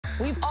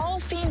We've all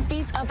seen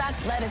feats of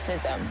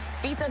athleticism,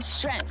 feats of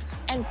strength,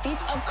 and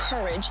feats of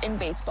courage in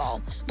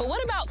baseball. But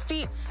what about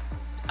feats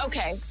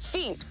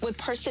with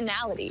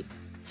personality?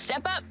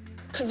 Step up,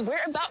 because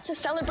we're about to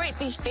celebrate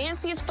the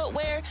fanciest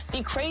footwear,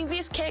 the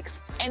craziest kicks,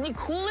 and the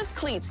coolest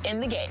cleats in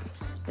the game.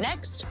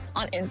 Next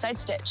on Inside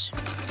Stitch.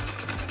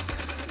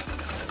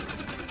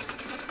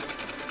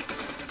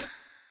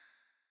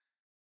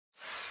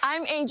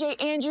 I'm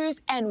AJ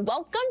Andrews, and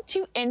welcome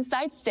to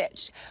Inside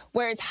Stitch,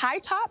 where it's high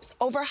tops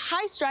over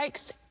high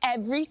strikes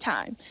every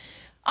time.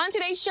 On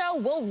today's show,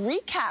 we'll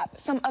recap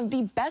some of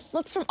the best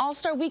looks from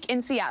All-Star Week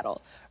in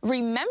Seattle,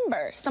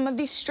 remember some of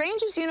the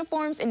strangest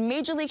uniforms in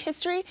Major League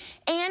history,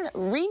 and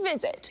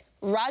revisit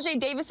Rajai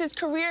Davis's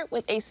career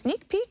with a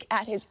sneak peek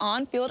at his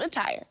on-field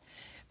attire.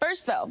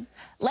 First, though,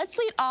 let's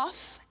lead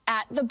off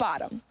at the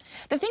bottom.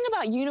 The thing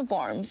about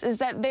uniforms is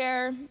that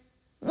they're,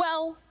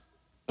 well,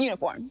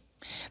 uniform.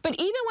 But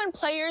even when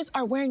players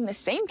are wearing the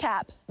same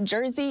cap,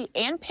 jersey,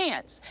 and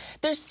pants,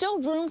 there's still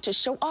room to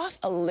show off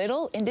a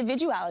little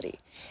individuality,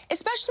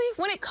 especially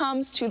when it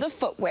comes to the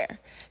footwear.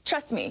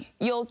 Trust me,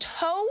 you'll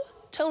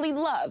totally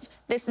love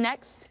this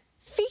next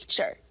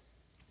feature.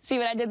 See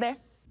what I did there?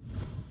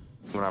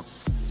 When I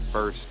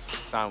first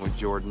signed with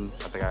Jordan,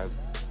 I think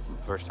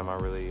the first time I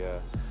really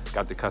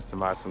got to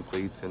customize some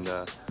cleats, and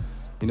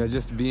you know,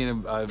 just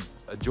being a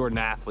Jordan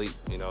athlete,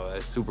 you know,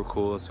 it's super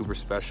cool, it's super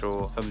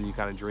special, something you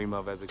kind of dream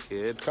of as a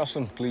kid.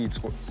 Custom cleats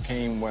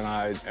came when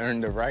I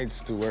earned the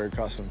rights to wear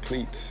custom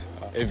cleats.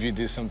 If you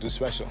did something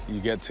special, you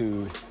get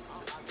to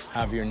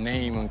have your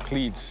name on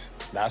cleats.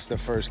 That's the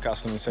first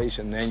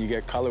customization. Then you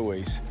get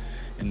colorways.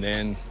 And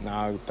then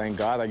now, thank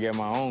God, I get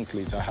my own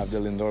cleats. I have the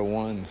Lindor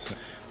ones,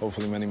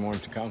 hopefully many more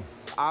to come.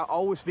 I've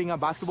always been a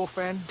basketball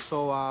fan,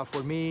 so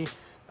for me,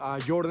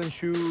 Jordan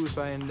shoes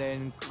and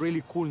then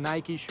really cool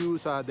Nike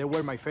shoes, they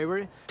were my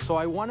favorite. So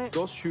I wanted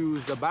those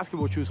shoes, the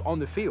basketball shoes, on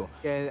the field.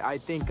 And I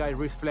think I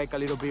reflect a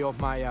little bit of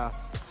my,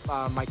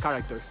 my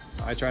character.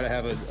 I try to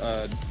have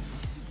a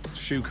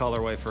shoe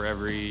colorway for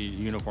every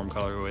uniform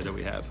colorway that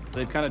we have.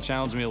 They've kind of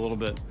challenged me a little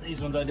bit.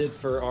 These ones I did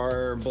for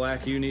our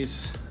black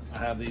unis. I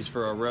have these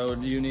for our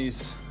road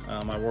unis.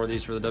 I wore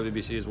these for the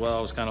WBC as well.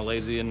 I was kind of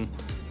lazy and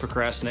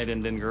procrastinated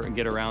and didn't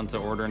get around to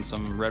ordering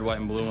some red, white,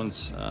 and blue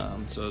ones.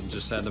 So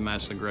just had to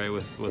match the gray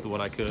with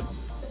what I could.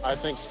 I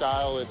think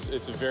style,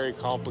 it's a very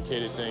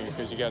complicated thing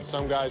because you got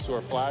some guys who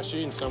are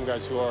flashy and some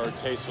guys who are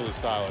tastefully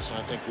stylish, and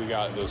I think we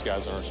got those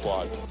guys on our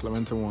squad.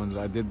 Clemente ones,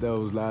 I did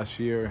those last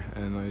year,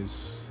 and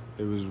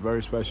it was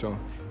very special.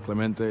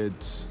 Clemente,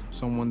 it's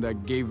someone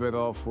that gave it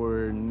all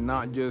for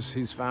not just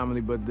his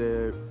family, but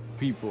the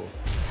people.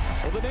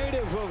 Well, the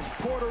native of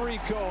Puerto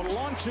Rico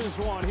launches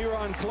one here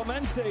on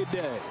Clemente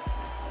Day.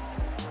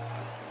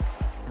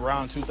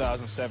 Around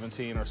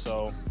 2017 or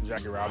so,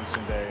 Jackie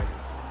Robinson Day,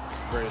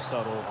 very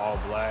subtle, all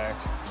black.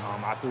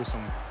 I threw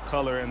some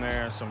color in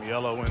there, some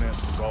yellow in it,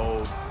 some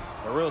gold,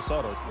 but real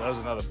subtle. That was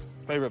another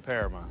favorite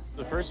pair of mine.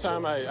 The first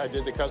time I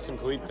did the custom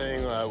cleat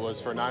thing was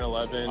for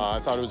 9/11. I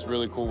thought it was a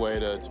really cool way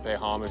to pay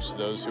homage to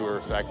those who were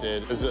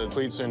affected. The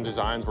cleats and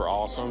designs were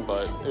awesome,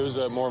 but it was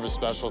more of a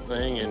special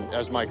thing, and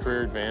as my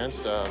career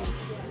advanced,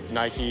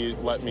 Nike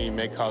let me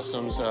make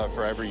customs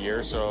for every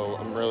year, so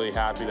I'm really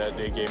happy that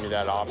they gave me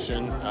that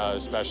option,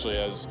 especially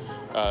as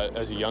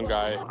a young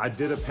guy. I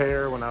did a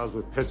pair when I was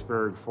with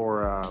Pittsburgh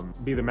for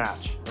Be the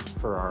Match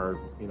for our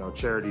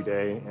charity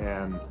day,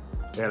 and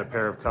they had a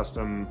pair of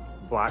custom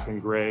black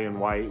and gray and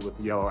white with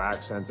the yellow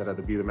accents that had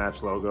the Be the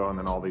Match logo and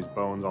then all these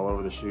bones all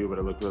over the shoe, but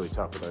it looked really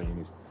tough with our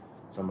unis.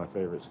 Some of my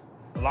favorites.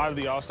 A lot of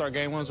the All-Star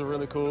Game ones were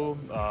really cool.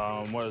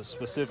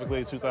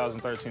 Specifically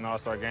 2013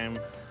 All-Star Game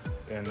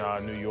in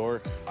New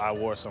York. I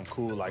wore some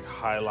cool like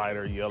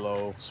highlighter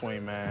yellow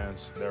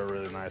swingmans. They were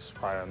really nice,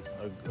 probably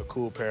a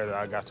cool pair that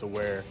I got to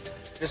wear.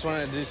 Just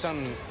wanted to do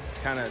something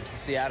kind of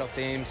Seattle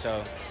themed,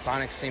 so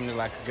Sonic seemed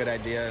like a good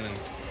idea, and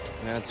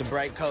it's a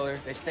bright color.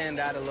 They stand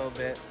out a little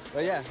bit,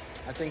 but yeah,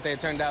 I think they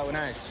turned out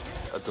nice.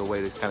 It's a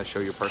way to kind of show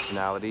your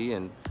personality,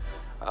 and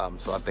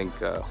so I think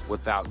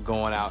without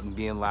going out and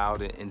being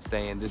loud and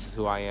saying this is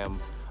who I am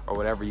or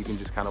whatever, you can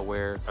just kind of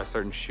wear a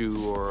certain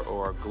shoe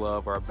or a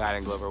glove or a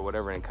batting glove or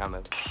whatever, and it kind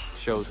of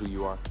shows who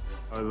you are.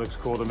 It looks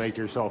cool to make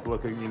yourself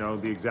look,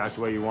 the exact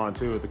way you want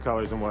to with the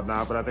colors and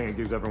whatnot, but I think it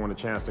gives everyone a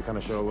chance to kind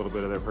of show a little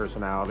bit of their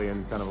personality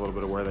and kind of a little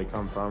bit of where they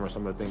come from or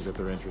some of the things that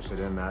they're interested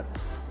in that,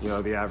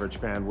 the average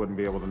fan wouldn't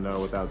be able to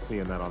know without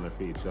seeing that on their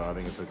feet. So I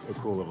think it's a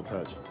cool little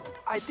touch.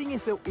 I think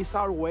it's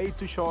our way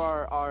to show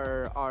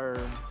our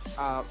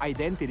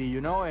identity,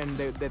 and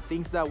the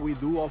things that we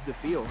do off the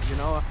field,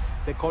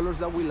 the colors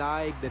that we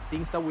like, the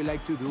things that we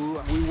like to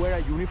do. We wear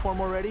a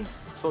uniform already,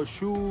 so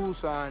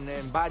shoes and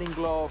batting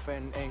glove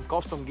and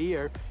custom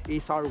gear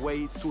is our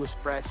way to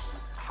express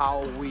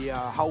how we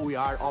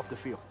are off the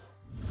field.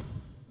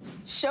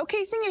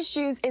 Showcasing your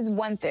shoes is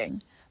one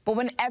thing, but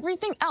when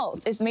everything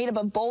else is made up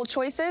of bold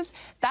choices,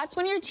 that's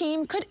when your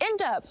team could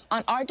end up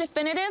on our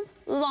definitive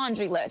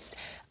laundry list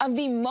of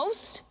the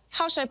most,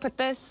 how should I put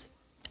this,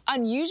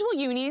 unusual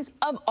unis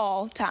of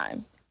all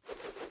time.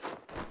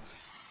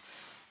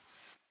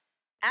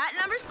 At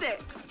number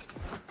 6.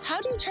 How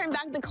do you turn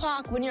back the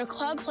clock when your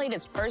club played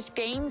its first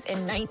games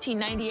in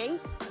 1998?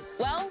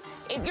 Well,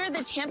 if you're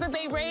the Tampa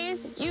Bay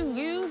Rays, you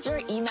use your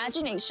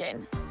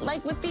imagination.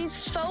 Like with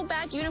these faux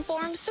back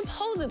uniforms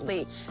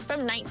supposedly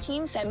from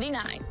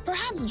 1979.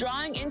 Perhaps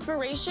drawing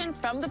inspiration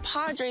from the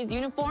Padres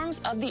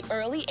uniforms of the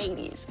early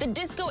 80s. The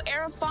disco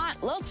era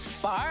font looks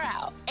far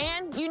out.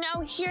 And you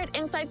know, here at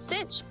Inside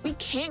Stitch, we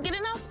can't get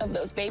enough of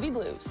those baby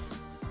blues.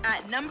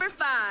 At number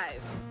 5.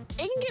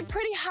 It can get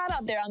pretty hot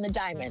out there on the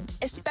diamond,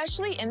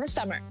 especially in the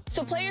summer.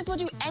 So players will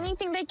do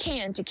anything they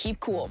can to keep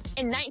cool.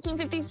 In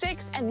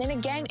 1956 and then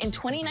again in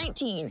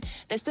 2019,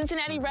 the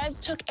Cincinnati Reds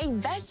took a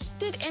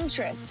vested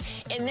interest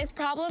in this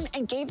problem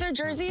and gave their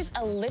jerseys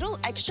a little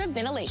extra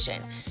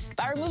ventilation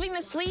by removing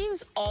the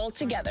sleeves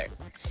altogether.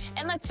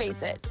 And let's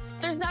face it,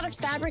 there's not a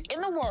fabric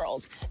in the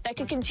world that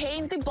could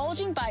contain the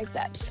bulging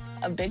biceps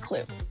of Big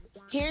Clue.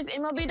 Here's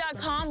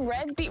MLB.com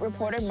Reds beat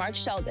reporter Mark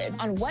Sheldon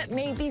on what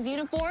made these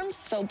uniforms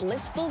so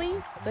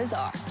blissfully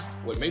bizarre.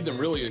 What made them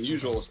really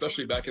unusual,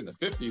 especially back in the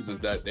 50s, is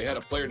that they had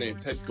a player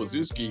named Ted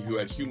Kluszewski who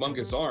had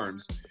humongous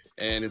arms.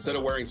 And instead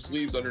of wearing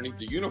sleeves underneath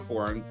the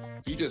uniform,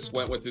 he just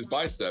went with his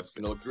biceps,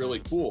 and it looked really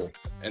cool.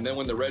 And then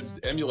when the Reds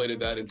emulated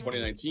that in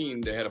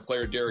 2019, they had a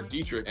player, Derek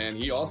Dietrich, and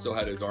he also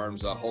had his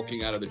arms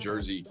hulking out of the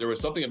jersey. There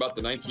was something about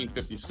the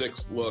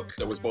 1956 look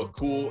that was both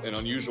cool and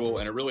unusual,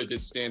 and it really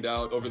did stand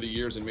out over the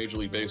years in Major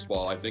League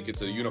Baseball. I think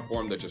it's a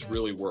uniform that just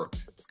really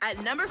worked.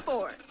 At number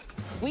 4,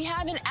 we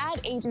have an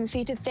ad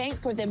agency to thank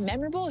for the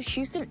memorable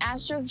Houston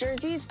Astros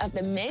jerseys of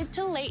the mid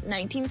to late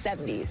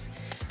 1970s.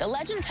 The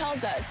legend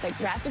tells us that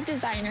graphic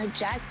designer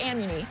Jack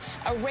Amuni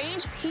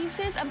arranged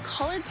pieces of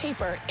colored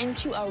paper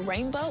into a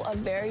rainbow of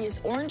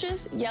various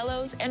oranges,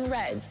 yellows, and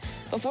reds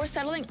before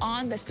settling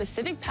on the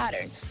specific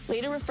pattern,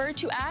 later referred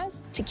to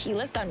as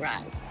Tequila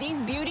Sunrise.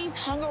 These beauties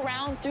hung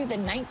around through the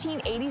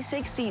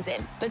 1986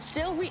 season, but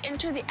still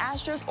re-enter the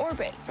Astros'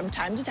 orbit from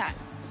time to time.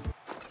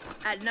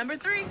 At number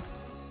 3,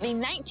 the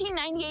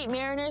 1998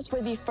 Mariners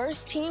were the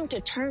first team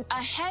to turn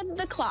ahead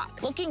the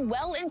clock, looking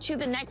well into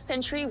the next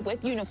century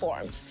with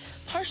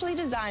uniforms, partially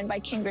designed by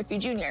Ken Griffey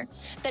Jr.,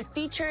 that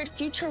featured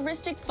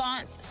futuristic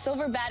fonts,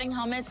 silver batting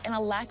helmets, and a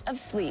lack of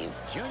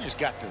sleeves. Junior's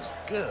got those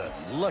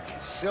good-looking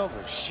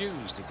silver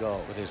shoes to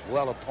go with his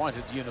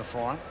well-appointed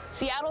uniform.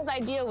 Seattle's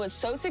idea was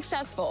so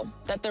successful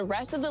that the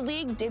rest of the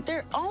league did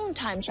their own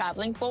time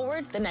traveling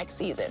forward the next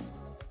season.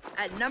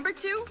 At number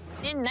 2,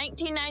 in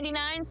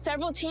 1999,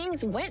 several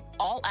teams went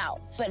all out,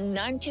 but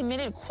none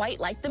committed quite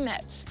like the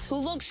Mets, who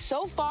looked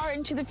so far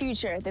into the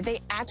future that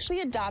they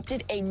actually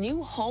adopted a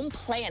new home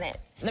planet,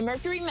 the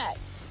Mercury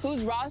Mets,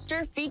 whose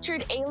roster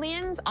featured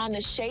aliens on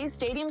the Shea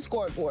Stadium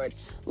scoreboard,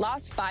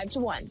 lost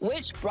 5-1,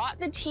 which brought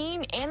the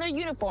team and their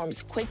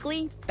uniforms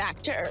quickly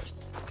back to earth.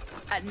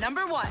 At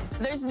number 1,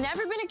 there's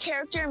never been a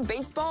character in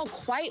baseball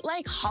quite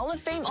like Hall of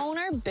Fame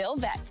owner Bill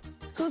Veeck,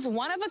 whose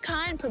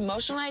one-of-a-kind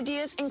promotional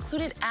ideas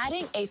included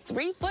adding a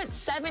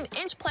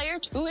 3'7" player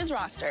to his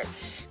roster,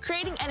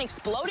 creating an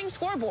exploding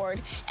scoreboard,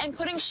 and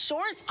putting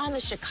shorts on the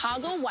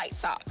Chicago White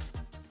Sox.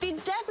 The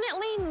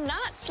definitely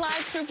not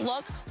slide-proof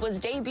look was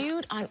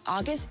debuted on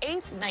August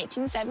 8th,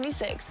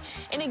 1976,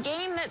 in a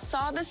game that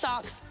saw the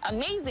Sox,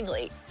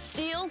 amazingly,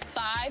 steal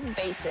 5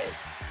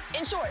 bases.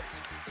 In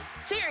shorts.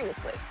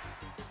 Seriously.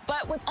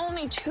 But with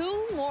only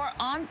 2 more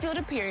on-field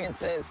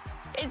appearances,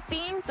 it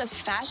seems the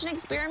fashion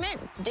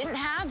experiment didn't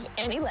have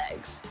any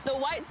legs. The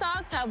White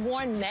Sox have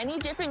worn many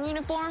different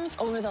uniforms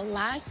over the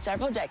last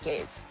several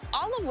decades,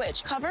 all of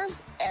which cover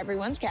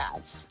everyone's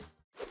calves.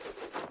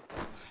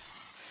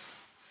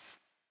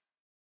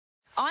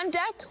 On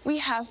deck, we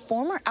have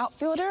former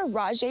outfielder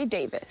Rajai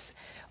Davis.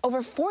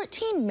 Over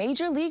 14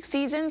 Major League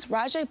seasons,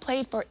 Rajai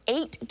played for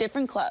 8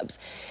 different clubs,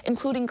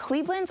 including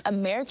Cleveland's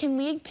American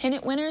League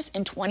pennant winners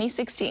in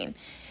 2016.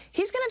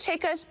 He's going to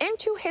take us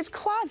into his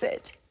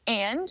closet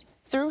and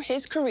through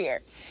his career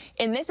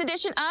in this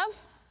edition of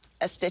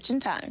A Stitch in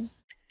Time.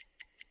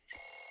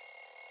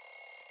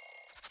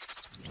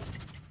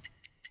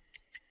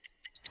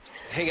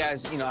 Hey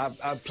guys, you know,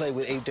 I've played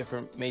with 8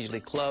 different Major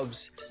League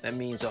clubs. That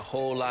means a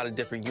whole lot of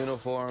different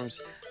uniforms.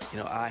 You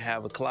know, I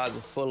have a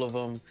closet full of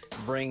them.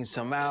 Bring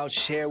some out,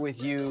 share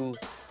with you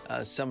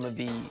some of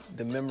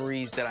the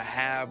memories that I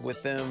have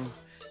with them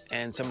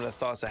and some of the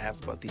thoughts I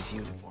have about these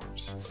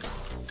uniforms.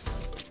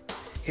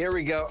 Here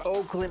we go,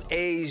 Oakland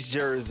A's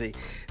jersey.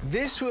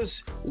 This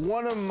was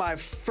one of my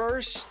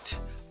first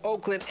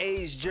Oakland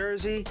A's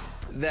jersey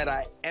that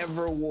I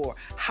ever wore.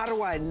 How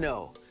do I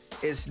know?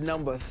 It's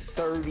number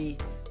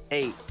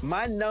 38.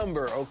 My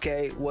number,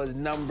 okay, was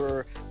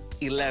number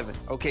 11.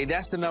 Okay,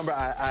 that's the number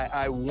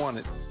I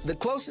wanted. The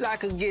closest I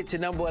could get to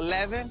number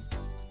 11,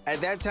 at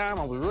that time,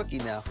 I was rookie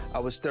now, I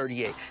was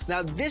 38.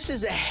 Now, this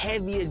is a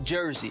heavier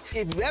jersey.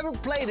 If you ever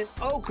played in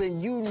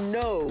Oakland, you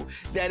know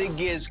that it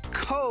gets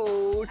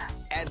cold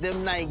at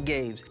them night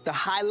games. The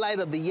highlight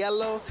of the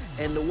yellow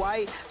and the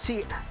white.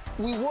 See,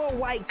 we wore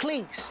white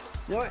cleats,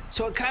 you know,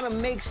 so it kind of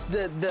makes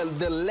the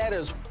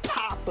letters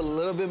pop up a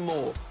little bit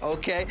more,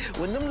 okay?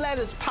 When them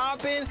letters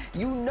popping,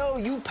 you know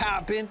you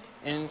popping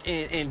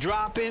and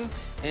dropping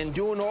and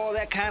doing all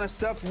that kind of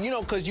stuff, you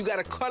know, because you got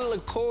to color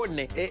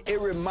coordinate.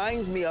 It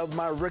reminds me of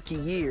my rookie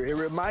year. It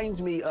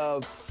reminds me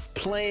of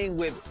playing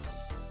with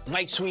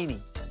Mike Sweeney.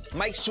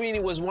 Mike Sweeney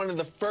was one of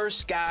the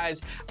first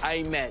guys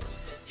I met.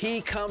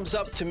 He comes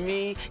up to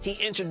me, he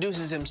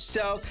introduces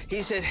himself.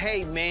 He said,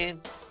 hey, man,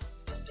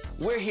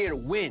 we're here to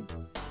win.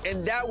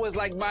 And that was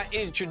like my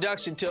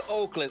introduction to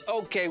Oakland.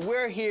 Okay,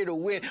 we're here to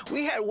win.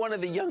 We had one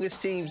of the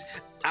youngest teams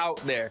out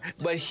there,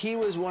 but he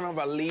was one of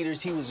our leaders.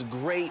 He was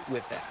great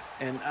with that,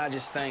 and I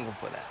just thank him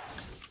for that.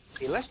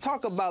 Okay, let's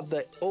talk about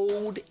the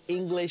Old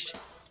English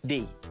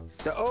D.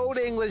 The Old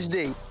English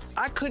D.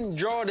 I couldn't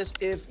draw this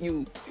if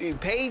you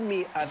paid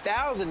me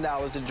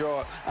 $1,000 to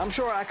draw it. I'm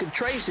sure I could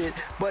trace it,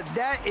 but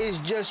that is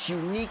just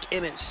unique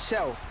in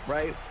itself,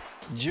 right?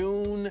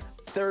 June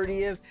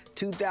 30th,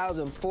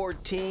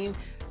 2014.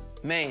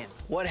 Man,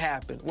 what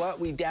happened? Well,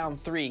 we down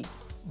 3.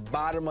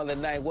 Bottom of the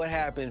ninth, what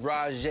happens?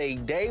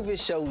 Rajai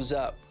Davis shows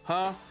up,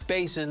 huh?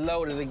 Bases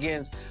loaded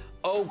against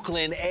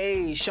Oakland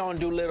A's. Sean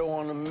Doolittle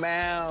on the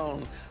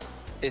mound.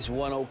 It's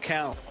 1-0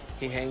 count.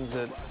 He hangs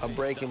a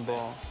breaking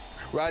ball.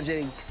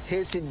 Rajai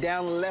hits it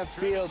down left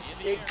field.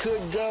 It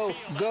could go.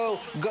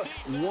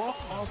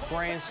 Walk-off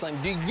grand slam.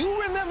 Do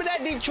you remember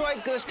that,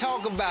 Detroit? Let's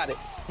talk about it.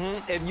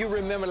 If you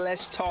remember,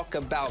 let's talk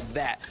about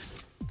that.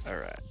 All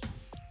right.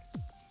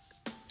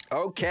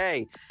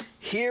 Okay,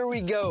 here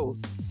we go.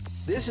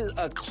 This is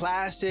a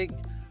classic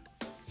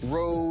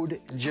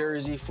road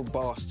jersey for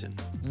Boston.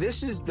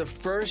 This is the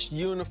first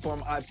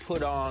uniform I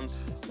put on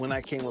when I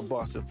came to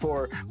Boston.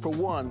 For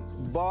one,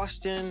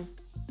 Boston,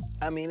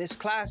 I mean, it's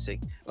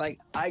classic. Like,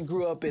 I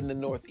grew up in the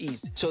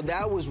Northeast, so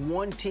that was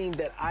one team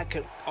that I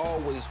could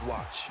always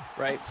watch,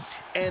 right?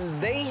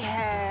 And they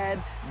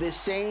had the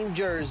same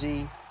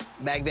jersey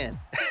back then.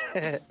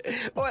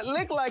 Well, it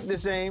looked like the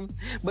same,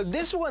 but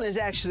this one is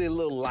actually a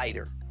little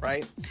lighter,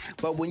 right?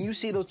 But when you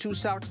see those two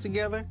socks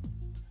together,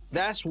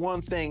 that's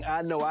one thing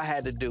I know I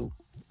had to do.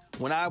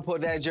 When I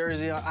put that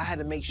jersey on, I had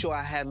to make sure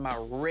I had my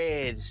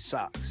red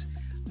socks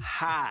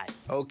high,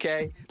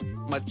 okay?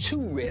 My 2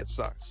 red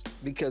socks,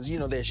 because, you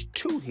know, there's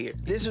 2 here.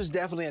 This was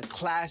definitely a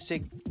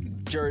classic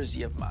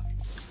jersey of mine.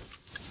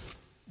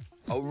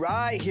 All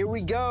right, here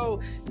we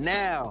go.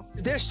 Now,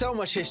 there's so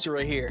much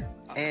history here.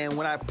 And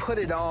when I put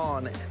it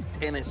on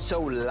and it's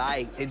so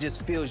light, it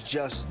just feels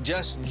just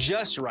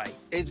right.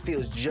 It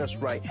feels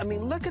just right. I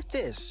mean, look at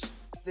this.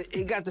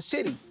 It got the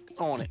city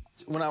on it.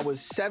 When I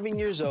was 7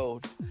 years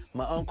old,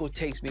 my uncle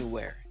takes me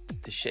where?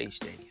 To Shea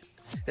Stadium.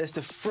 That's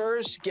the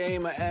first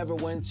game I ever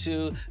went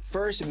to,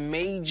 first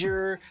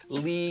major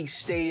league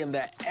stadium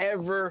that I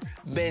ever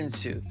been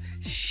to.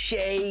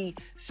 Shea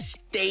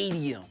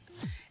Stadium.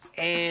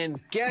 And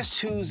guess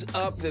who's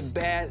up the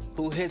bat,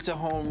 who hits a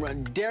home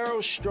run?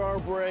 Darryl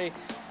Strawberry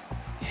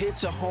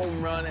hits a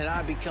home run, and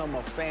I become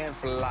a fan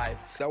for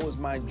life. That was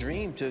my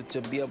dream, to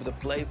be able to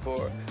play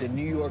for the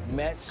New York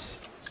Mets.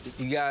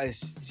 You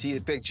guys see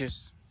the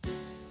pictures?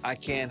 I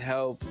can't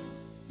help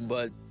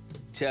but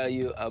tell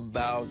you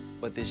about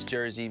what this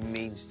jersey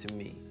means to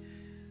me.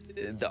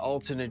 The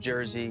alternate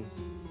jersey,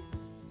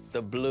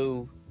 the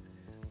blue.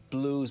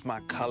 Blue's my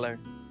color.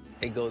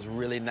 It goes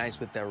really nice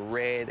with the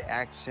red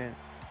accent.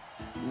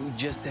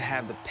 Just to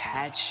have the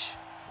patch,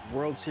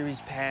 World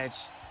Series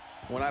patch,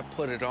 when I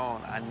put it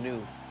on, I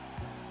knew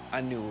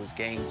it was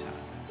game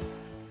time.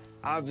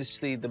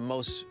 Obviously, the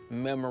most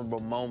memorable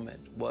moment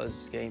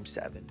was Game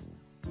 7,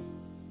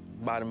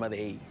 bottom of the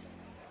 8th,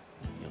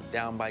 you know,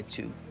 down by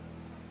 2,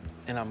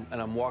 and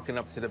I'm walking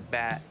up to the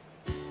bat,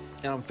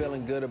 and I'm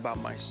feeling good about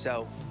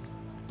myself,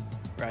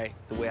 right?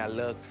 The way I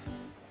look,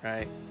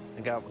 right?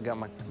 I got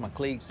my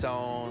cleats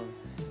on,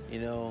 you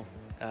know.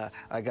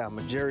 I got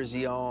my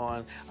jersey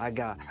on. I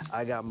got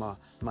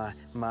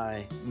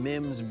my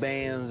Mims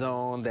bands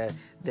on that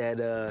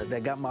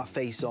got my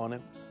face on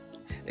it.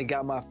 It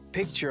got my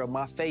picture of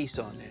my face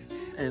on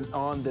there. And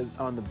on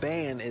the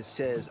band it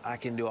says, "I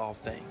can do all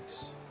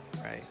things,"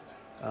 right?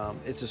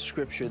 It's a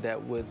scripture that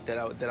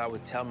I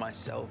would tell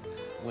myself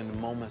when the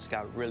moments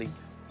got really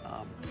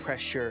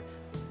pressure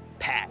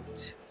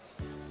packed.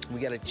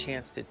 We got a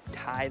chance to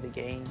tie the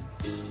game.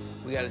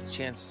 We got a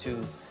chance to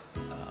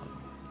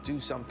do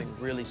something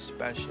really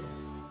special.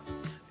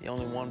 The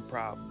only one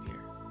problem here,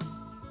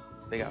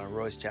 they got a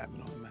Royce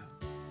Chapman on the mound.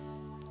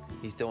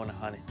 He's throwing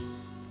 100.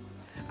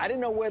 I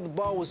didn't know where the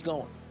ball was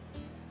going,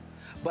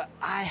 but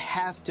I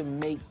have to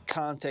make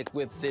contact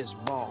with this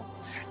ball.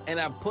 And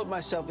I put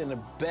myself in the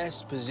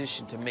best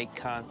position to make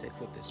contact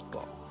with this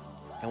ball.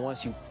 And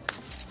once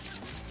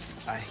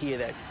I hear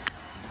that,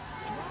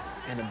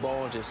 and the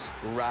ball just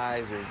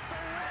rising,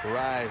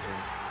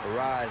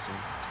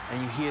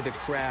 and you hear the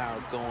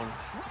crowd going,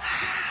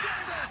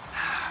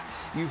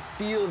 you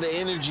feel the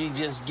energy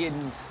just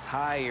getting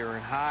higher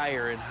and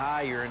higher and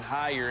higher and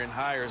higher and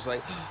higher. It's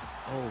like,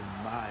 oh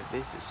my,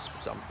 this is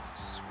something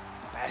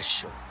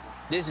special.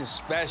 This is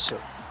special.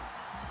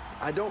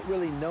 I don't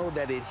really know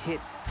that it hit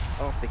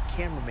off the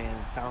cameraman.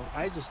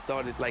 I just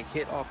thought it like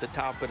hit off the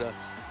top of the,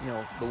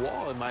 the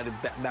wall. It might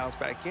have bounced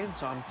back in.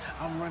 So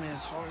I'm running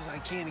as hard as I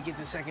can to get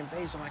to second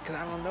base. I'm like, cause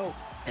I don't know.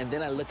 And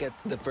then I look at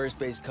the first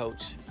base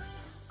coach.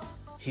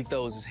 He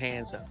throws his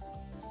hands up.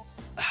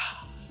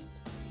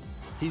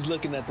 He's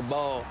looking at the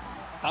ball.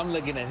 I'm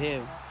looking at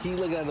him. He's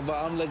looking at the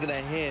ball. I'm looking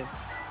at him.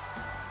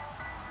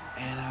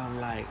 And I'm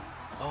like,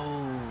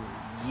 oh,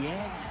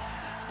 yeah.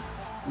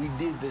 We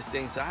did this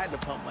thing. So I had to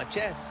pump my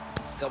chest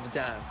a couple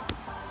times.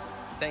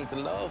 Thank the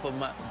Lord for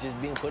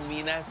putting me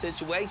in that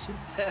situation,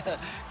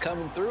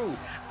 coming through.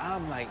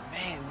 I'm like,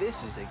 man,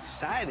 this is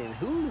exciting.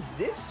 Who's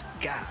this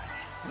guy?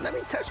 Let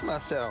me touch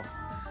myself.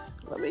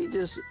 Is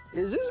this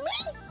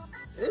me?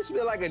 This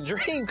feels like a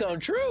dream come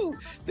true.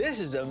 This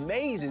is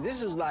amazing.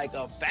 This is like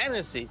a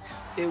fantasy.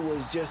 It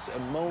was just a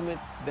moment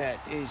that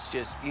is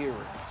just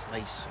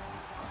irreplaceable.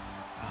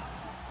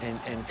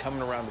 And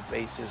coming around the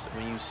bases,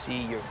 when you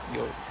see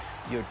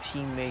your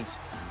teammates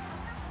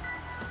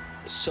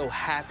so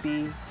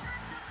happy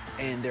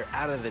and they're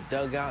out of the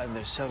dugout and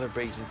they're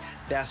celebrating,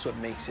 that's what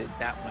makes it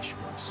that much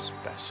more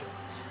special,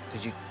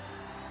 because you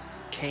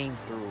came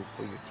through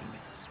for your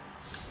teammates.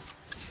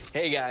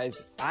 Hey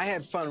guys, I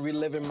had fun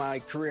reliving my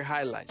career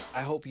highlights.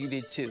 I hope you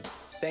did too.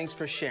 Thanks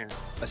for sharing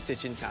a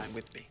stitch in time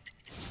with me.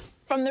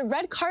 From the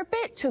red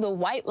carpet to the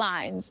white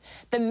lines,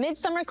 the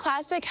Midsummer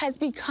Classic has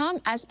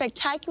become as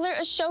spectacular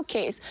a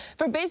showcase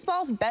for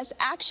baseball's best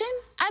action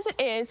as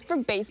it is for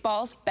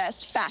baseball's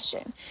best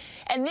fashion.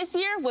 And this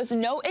year was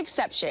no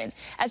exception,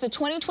 as the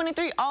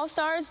 2023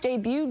 All-Stars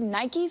debuted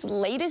Nike's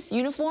latest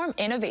uniform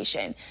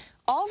innovation,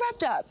 all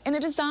wrapped up in a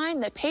design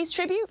that pays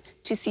tribute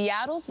to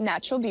Seattle's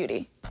natural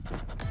beauty.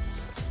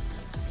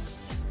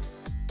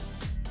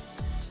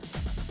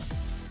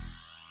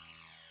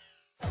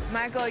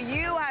 Michael,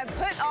 you have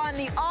put on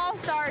the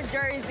All-Star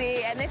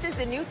jersey, and this is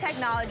the new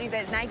technology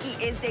that Nike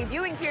is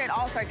debuting here at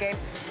All-Star Game.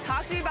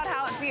 Talk to me about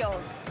how it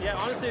feels. Yeah,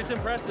 honestly, it's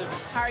impressive.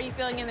 How are you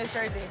feeling in this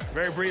jersey?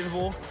 Very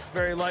breathable,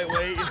 very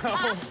lightweight,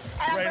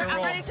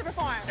 I'm ready to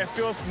perform. It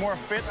feels more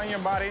fit on your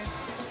body,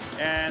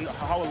 and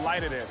how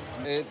light it is.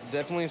 It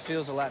definitely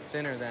feels a lot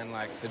thinner than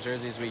like the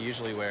jerseys we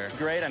usually wear.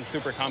 Great and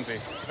super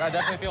comfy. I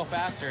definitely feel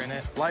faster in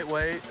it.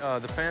 Lightweight,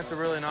 the pants are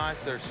really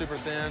nice, they're super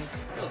thin.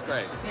 Feels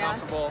great, it's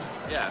comfortable.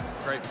 Yeah,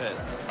 great fit.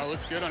 It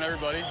looks good on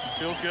everybody,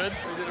 feels good.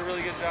 We did a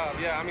really good job.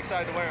 Yeah, I'm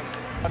excited to wear them.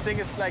 I think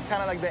it's like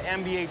kind of like the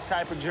NBA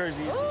type of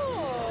jerseys.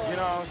 Ooh. You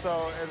know,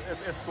 so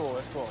it's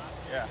cool,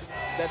 yeah.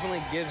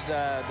 Definitely gives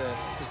the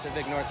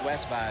Pacific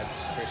Northwest vibes,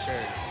 for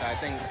sure. So I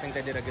think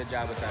they did a good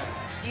job with that.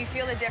 Do you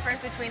feel the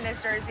difference between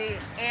this jersey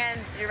and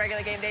your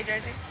regular game day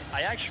jersey?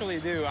 I actually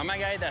do. I'm a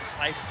guy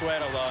I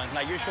sweat a lot.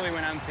 Like usually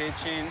when I'm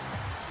pitching,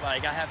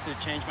 like I have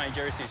to change my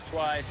jerseys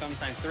twice,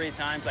 sometimes 3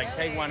 times. Like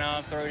take one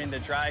off, throw it in the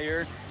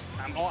dryer.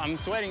 I'm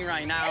sweating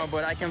right now,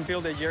 but I can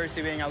feel the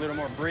jersey being a little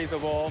more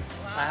breathable.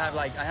 Wow.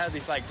 I have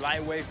this like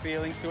lightweight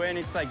feeling to it, and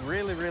it's like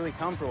really, really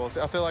comfortable.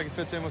 I feel like it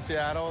fits in with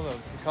Seattle, the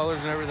colors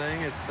and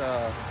everything.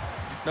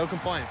 It's no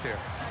complaints here.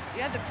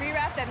 You have the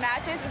pre-wrap that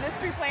matches. Was this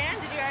pre-planned?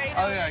 Did you already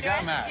know? Oh yeah,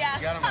 gotta match.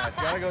 Yeah. Gotta match.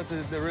 Gotta go to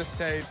the wrist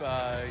tape.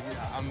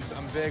 I'm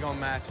big on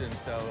matching,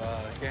 so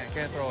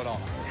can't throw it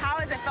off. How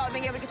has it felt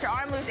being able to get your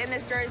arm loose in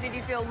this jersey? Do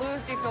you feel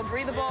loose? Do you feel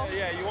breathable?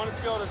 Yeah, you want it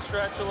to be able to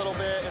stretch a little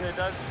bit, and it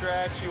does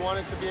stretch. You want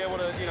it to be able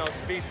to,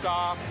 be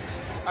soft.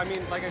 I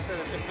mean, like I said,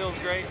 it feels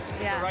great.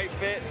 It's a right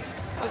fit.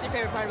 What's your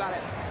favorite part about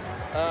it?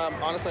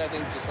 Honestly, I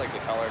think just like the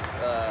color.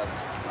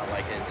 I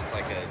like it. It's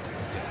like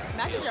a...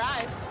 Matches your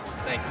eyes.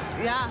 Thank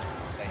you. Yeah.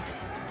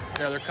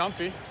 Yeah, they're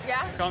comfy.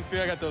 Yeah?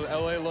 Comfy. I got the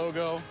LA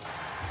logo.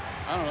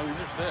 I don't know, these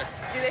are sick.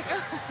 Do they feel?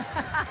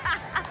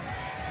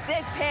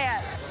 Sick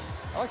pants.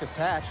 I like this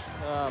patch.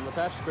 The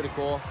patch is pretty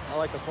cool. I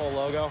like the full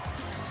logo.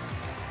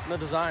 The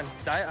design.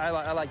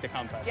 I like the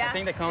compass. Yeah? I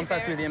think the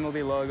compass with the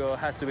MLB logo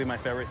has to be my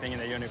favorite thing in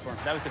the uniform.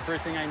 That was the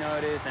first thing I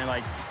noticed, and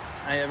like,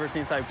 ever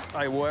since I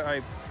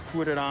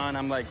put it on,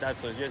 I'm like,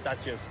 that's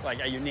just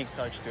like a unique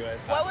touch to it.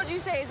 What would you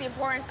say is the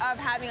importance of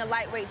having a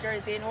lightweight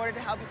jersey in order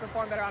to help you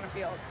perform better on the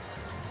field?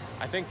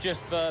 I think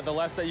just the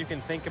less that you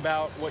can think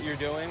about what you're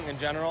doing in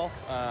general,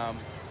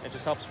 it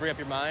just helps free up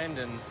your mind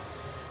and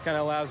kind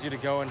of allows you to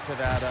go into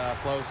that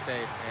flow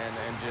state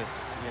and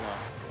just,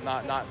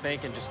 not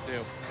think and just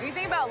do. When you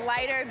think about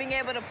lighter, being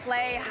able to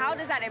play, how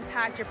does that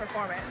impact your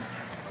performance?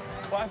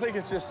 Well, I think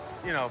it's just,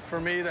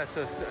 for me,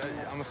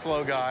 I'm a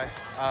slow guy.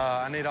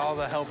 I need all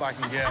the help I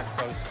can get.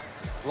 So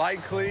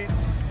light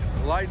cleats,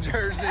 light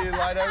jersey,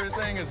 light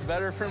everything is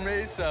better for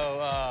me.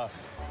 So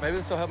maybe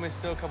this will help me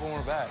steal a couple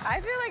more bats. I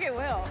feel like it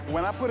will.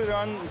 When I put it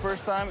on the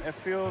first time, it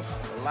feels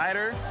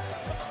lighter.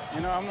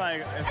 I'm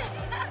like, it's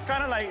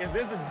kind of like, is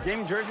this the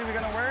game jersey we're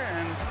gonna wear?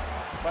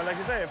 But like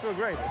you say, it feels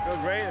great. It feels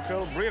great, it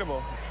feels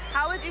breathable.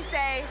 How would you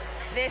say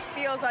this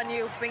feels on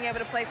you, being able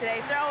to play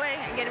today, throwing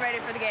and getting ready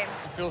for the game?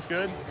 It feels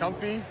good,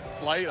 comfy,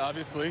 it's light,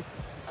 obviously.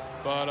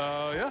 But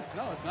yeah,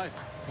 no, it's nice.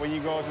 When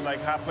you go to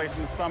like hot place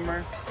in the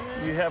summer,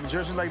 you have a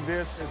jersey like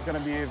this, it's gonna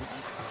be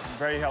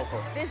very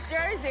helpful. This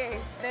jersey,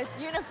 this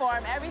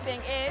uniform,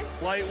 everything is?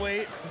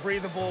 Lightweight,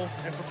 breathable,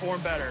 and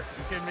perform better.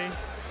 You kidding me?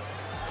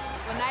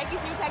 So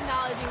Nike's new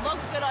technology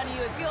looks good on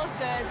you. It feels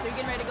good. So you're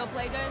getting ready to go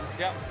play good?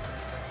 Yep.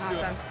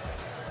 Awesome.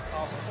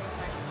 Awesome.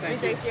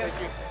 Appreciate you.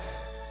 Thank you.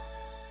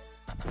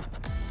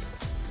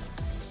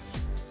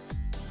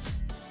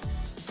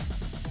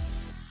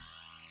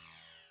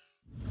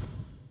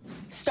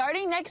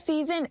 Starting next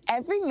season,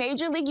 every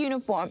Major League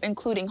uniform,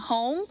 including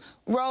home,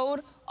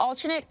 road,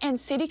 alternate, and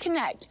City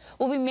Connect,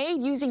 will be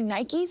made using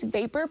Nike's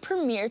Vapor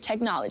Premier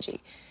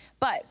technology.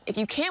 But if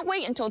you can't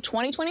wait until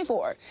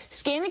 2024,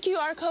 scan the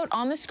QR code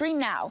on the screen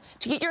now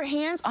to get your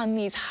hands on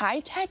these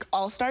high-tech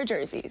All-Star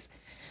jerseys.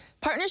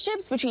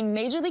 Partnerships between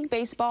Major League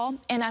Baseball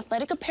and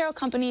athletic apparel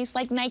companies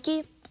like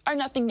Nike are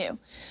nothing new.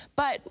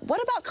 But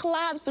what about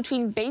collabs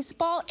between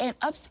baseball and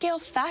upscale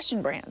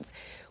fashion brands?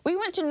 We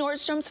went to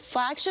Nordstrom's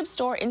flagship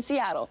store in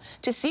Seattle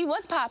to see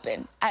what's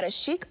poppin' at a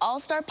chic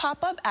All-Star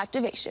pop-up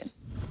activation.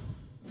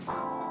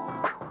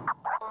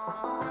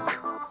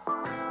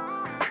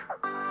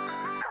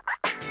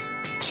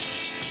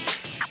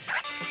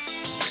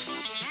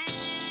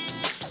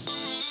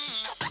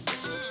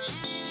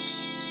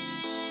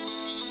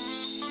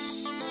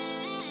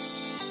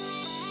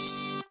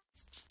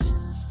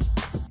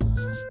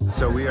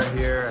 So we are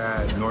here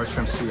at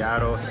Nordstrom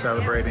Seattle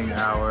celebrating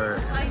our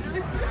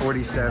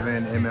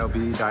 47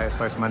 MLB Diet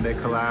Starts Monday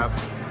collab.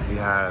 We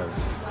have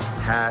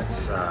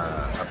hats,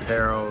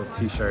 apparel,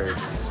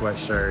 t-shirts,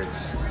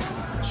 sweatshirts,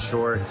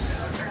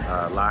 shorts,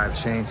 live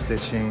chain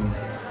stitching,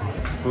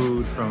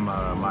 food from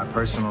my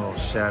personal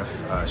chef,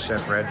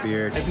 Chef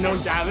Redbeard. I've known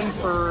Davin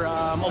for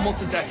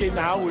almost a decade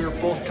now. We were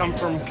both come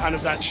from kind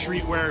of that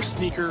streetwear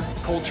sneaker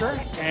culture,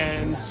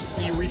 and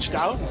he reached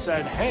out and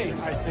said, hey,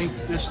 I think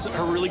this is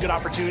a really good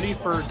opportunity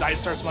for Diet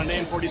Starts Monday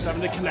and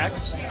 47 to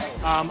connect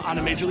on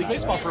a Major League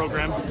Baseball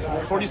program.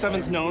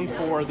 47's known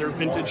for their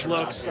vintage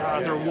looks,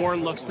 their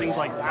worn looks, things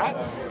like that.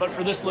 But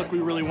for this look, we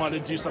really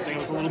wanted to do something that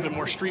was a little bit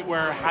more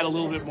streetwear, had a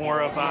little bit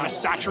more of a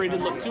saturated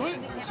look to it.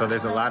 So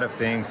there's a lot of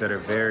things that are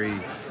very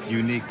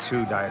unique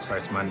to Diet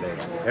Starts Monday.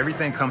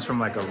 Everything comes from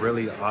like a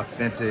really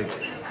authentic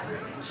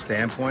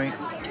standpoint.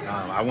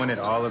 I wanted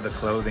all of the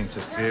clothing to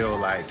feel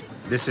like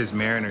this is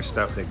Mariner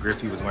stuff that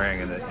Griffey was wearing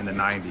in the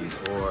 90s,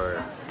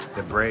 or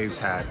the Braves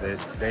hat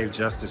that Dave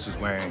Justice was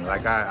wearing.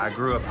 Like I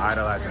grew up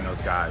idolizing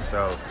those guys,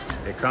 so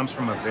it comes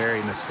from a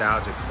very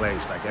nostalgic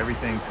place. Like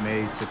everything's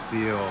made to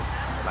feel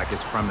like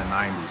it's from the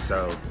 90s.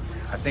 So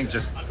I think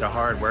just the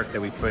hard work that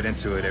we put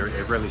into it,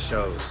 it really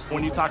shows.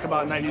 When you talk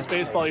about 90s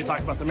baseball, you talk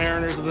about the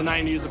Mariners of the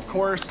 90s, of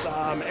course,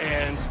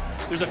 and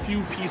there's a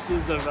few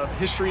pieces of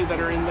history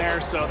that are in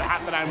there. So the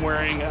hat that I'm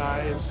wearing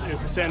is the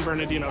San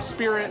Bernardino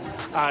Spirit.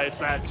 It's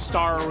that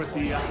star with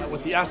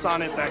the S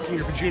on it that King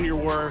Griffey Jr.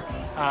 wore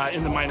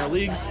in the minor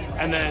leagues.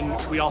 And then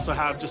we also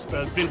have just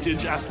the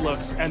vintage S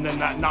looks and then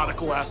that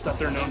nautical S that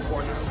they're known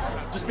for now.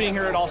 Just being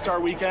here at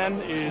All-Star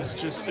Weekend is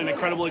just an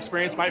incredible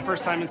experience. My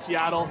first time in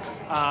Seattle,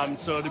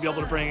 so to be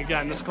able to bring,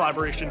 again, this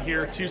collaboration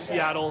here to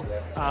Seattle,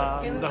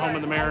 the home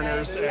of the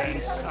Mariners, and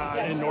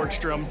in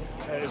Nordstrom,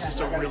 is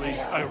just a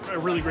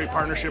really great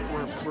partnership.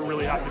 We're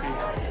really happy to be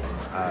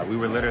here. We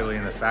were literally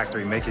in the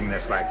factory making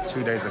this like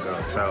 2 days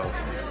ago, so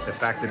the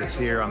fact that it's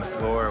here on the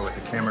floor with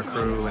the camera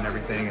crew and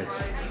everything,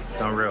 it's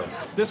unreal.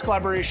 This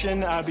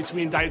collaboration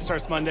between Diet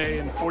Starts Monday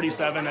and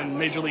 47 and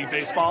Major League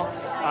Baseball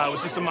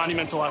was just a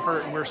monumental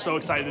effort, and we're so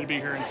excited to be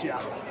here in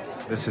Seattle.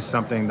 This is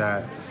something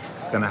that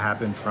is going to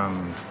happen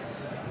from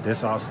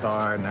this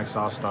All-Star, next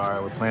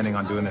All-Star. We're planning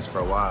on doing this for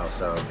a while,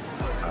 so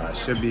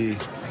should be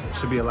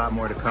a lot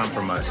more to come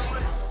from us.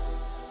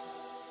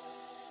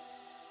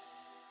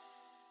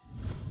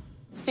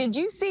 Did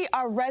you see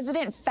our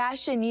resident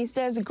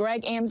fashionistas,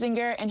 Greg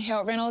Amsinger and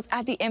Harold Reynolds,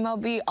 at the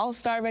MLB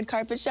All-Star Red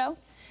Carpet Show?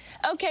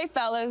 Okay,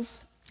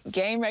 fellas,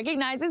 game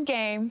recognizes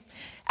game.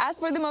 As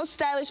for the most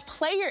stylish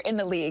player in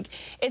the league,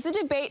 it's a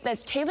debate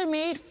that's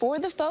tailor-made for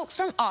the folks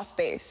from off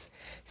base.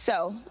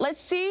 So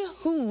let's see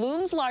who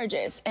looms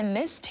largest in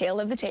this tale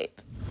of the tape.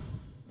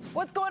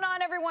 What's going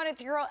on, everyone?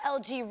 It's your girl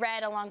LG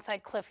Red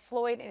alongside Cliff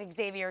Floyd and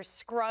Xavier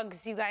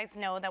Scruggs. You guys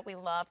know that we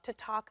love to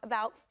talk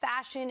about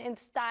fashion and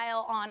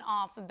style on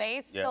off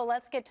base. Yeah. So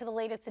let's get to the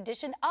latest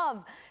edition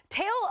of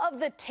Tale of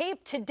the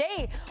Tape.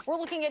 Today, we're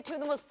looking at two of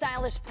the most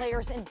stylish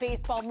players in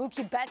baseball,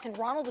 Mookie Betts and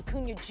Ronald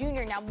Acuna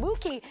Jr. Now,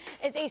 Mookie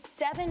is a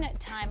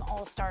 7-time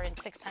All-Star and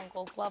 6-time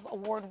Gold Glove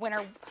Award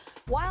winner,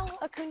 while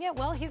Acuna,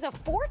 well, he's a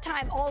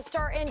 4-time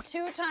All-Star and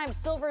 2-time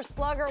Silver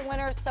Slugger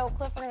winner. So,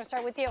 Cliff, we're going to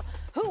start with you.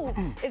 Who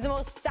is the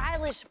most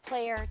stylish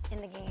player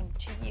in the game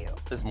to you?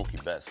 It's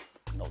Mookie Betts,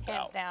 no doubt.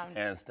 Hands down.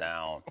 Hands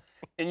down.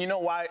 And you know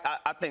why?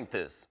 I think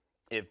this.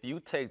 If you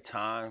take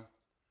time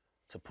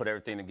to put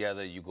everything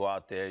together, you go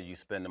out there, you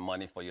spend the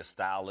money for your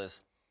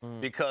stylist,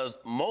 because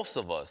most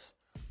of us,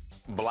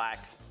 black,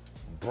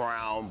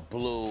 brown,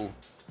 blue,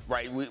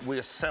 right,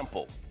 we're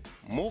simple.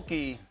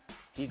 Mookie,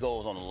 he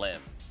goes on a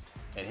limb.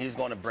 And he's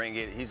going to bring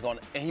it.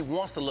 And he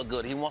wants to look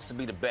good. He wants to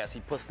be the best. He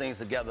puts things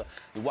together.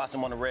 You watch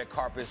him on the red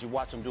carpets. You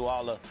watch him do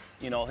all the,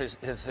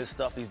 his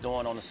stuff he's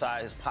doing on the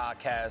side, his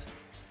podcast.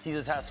 He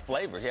just has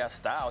flavor. He has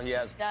style. He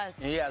has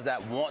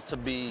that want to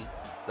be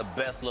the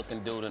best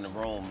looking dude in the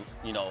room,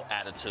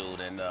 attitude.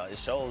 And it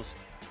shows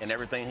in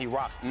everything he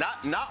rocks.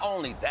 Not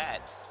only that,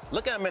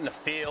 look at him in the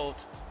field.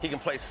 He can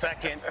play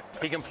second.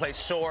 He can play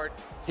short.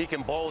 He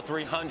can bowl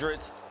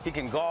 300s. He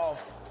can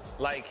golf.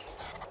 Like,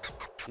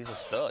 he's a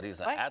stud. He's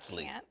an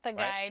athlete. What can't the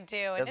guy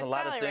do? There's His a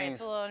lot of salary rate's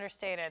things. a little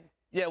understated.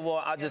 Yeah,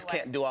 well, I just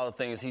can't do all the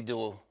things he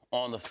do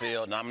on the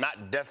field, and I'm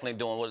not definitely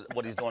doing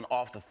what he's doing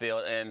off the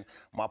field, and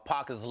my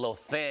pocket's a little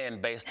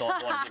thin based on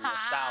going to get me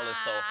a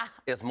stylist, so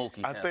it's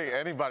Mookie. I think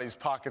anybody's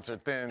pockets are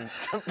thin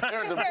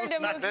compared to Compared to Mookie.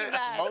 Mookie That's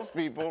Betts. most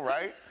people,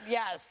 right?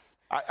 Yes.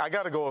 I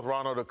got to go with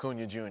Ronald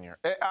Acuna Jr.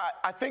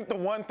 I think the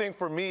one thing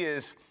for me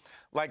is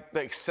like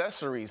the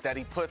accessories that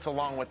he puts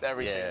along with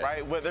everything,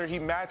 right? Whether he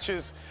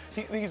matches,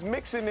 he's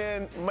mixing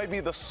in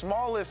maybe the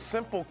smallest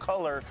simple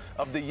color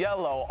of the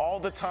yellow all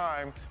the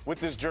time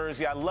with this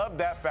jersey. I love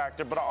that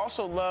factor, but I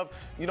also love,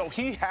 you know,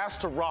 he has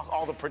to rock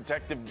all the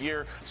protective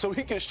gear so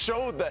he can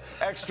show the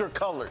extra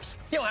colors.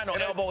 He don't have no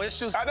elbow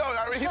issues. I know.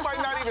 I mean, he might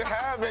not even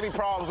have any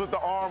problems with the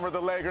arm or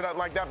the leg or nothing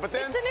like that, but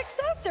then It's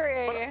an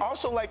accessory. but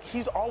also, like,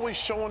 he's always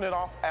showing it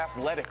off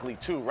athletically,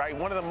 too, right?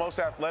 One of the most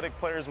athletic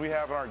players we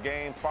have in our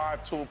game,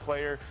 5-tool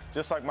player,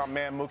 just like my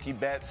man Mookie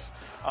Betts.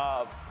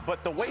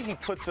 But the way he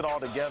puts it all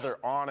together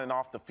on and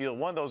off the field,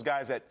 one of those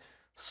guys that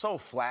so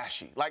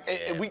flashy. Like,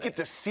 and we get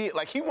to see it.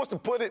 Like, he wants to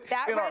put it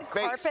That in our red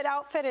face. carpet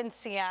outfit in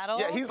Seattle.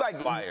 Yeah, he's like,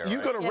 you're going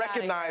to Get outta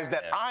recognize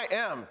here. that I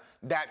am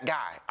that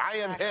guy. I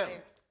am him.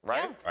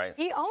 Right? Right.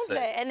 He owns Sick.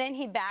 it, and then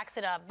he backs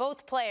it up.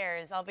 Both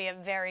players, albeit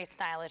very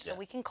stylish, so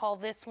we can call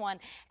this one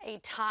a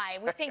tie.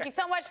 We thank you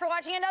so much for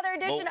watching another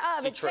edition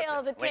of A Tale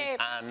of the Tape.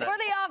 For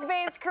the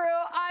Off-Base crew,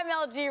 I'm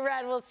LG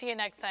Red. We'll see you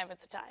next time.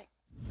 It's a tie.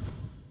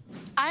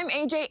 I'm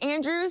AJ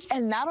Andrews,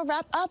 and that'll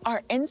wrap up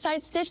our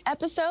Inside Stitch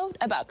episode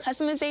about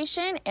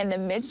customization and the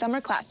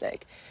Midsummer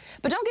Classic.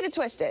 But don't get it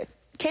twisted.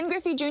 Ken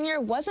Griffey Jr.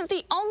 wasn't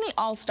the only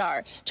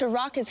All-Star to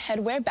rock his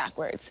headwear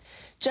backwards.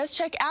 Just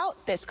check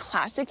out this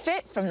classic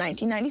fit from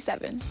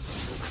 1997.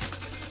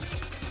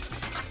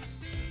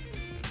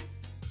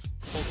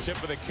 Full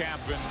tip of the cap,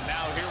 and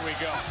now here we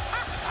go.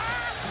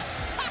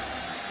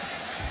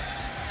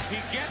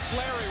 He gets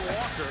Larry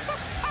Walker.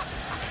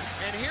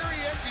 And here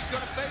he is. He's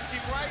going to face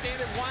him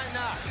right-handed. Why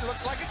not? He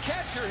looks like a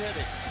catcher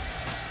hitting.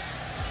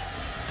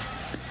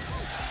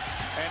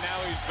 And now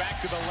he's back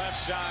to the left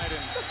side.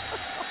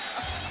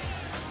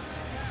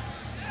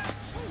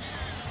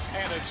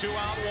 And a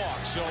 2-out walk.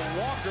 So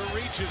Walker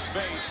reaches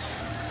base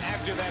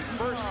after that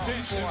first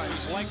pitch. It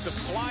was like the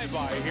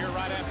flyby here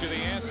right after the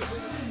anthem.